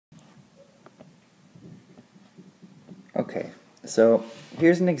Okay, so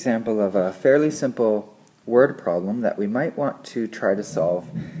here's an example of a fairly simple word problem that we might want to try to solve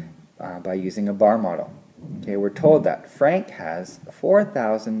by using a bar model. Okay, we're told that Frank has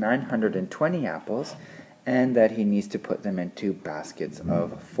 4,920 apples and that he needs to put them into baskets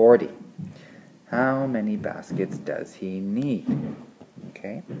of 40. How many baskets does he need?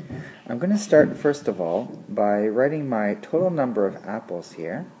 Okay, I'm going to start first of all by writing my total number of apples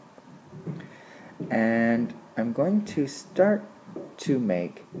here, and I'm going to start to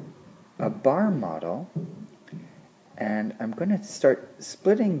make a bar model, and I'm going to start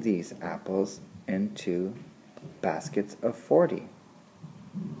splitting these apples into baskets of 40.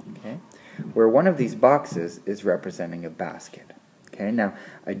 Okay, where one of these boxes is representing a basket. Okay, now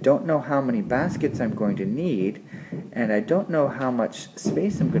I don't know how many baskets I'm going to need, and I don't know how much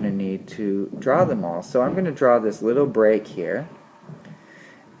space I'm going to need to draw them all, so I'm going to draw this little break here,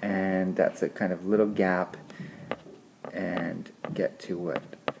 and that's a kind of little gap, and get to what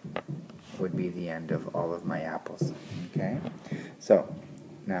would be the end of all of my apples. Okay, so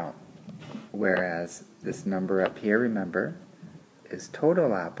now whereas this number up here, remember, is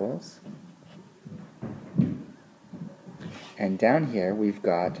total apples, and down here we've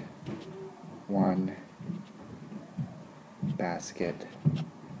got one basket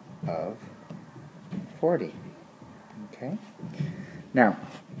of 40. Okay? Now,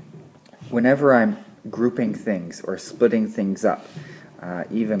 whenever I'm grouping things or splitting things up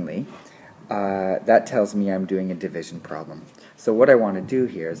evenly, that tells me I'm doing a division problem. So what I want to do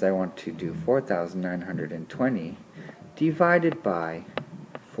here is I want to do 4,920 divided by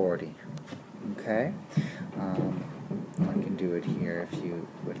 40. Okay? I can do it here if you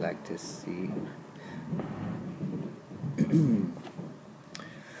would like to see.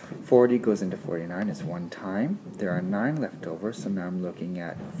 40 goes into 49 is one time. There are 9 left over, so now I'm looking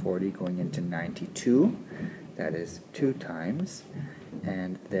at 40 going into 92. That is 2 times.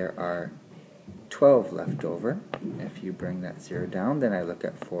 And there are 12 left over. If you bring that 0 down, then I look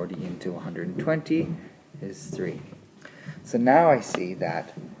at 40 into 120 is 3. So now I see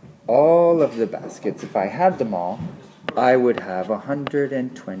that all of the baskets, if I had them all, I would have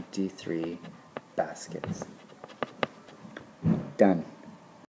 123 baskets. Done.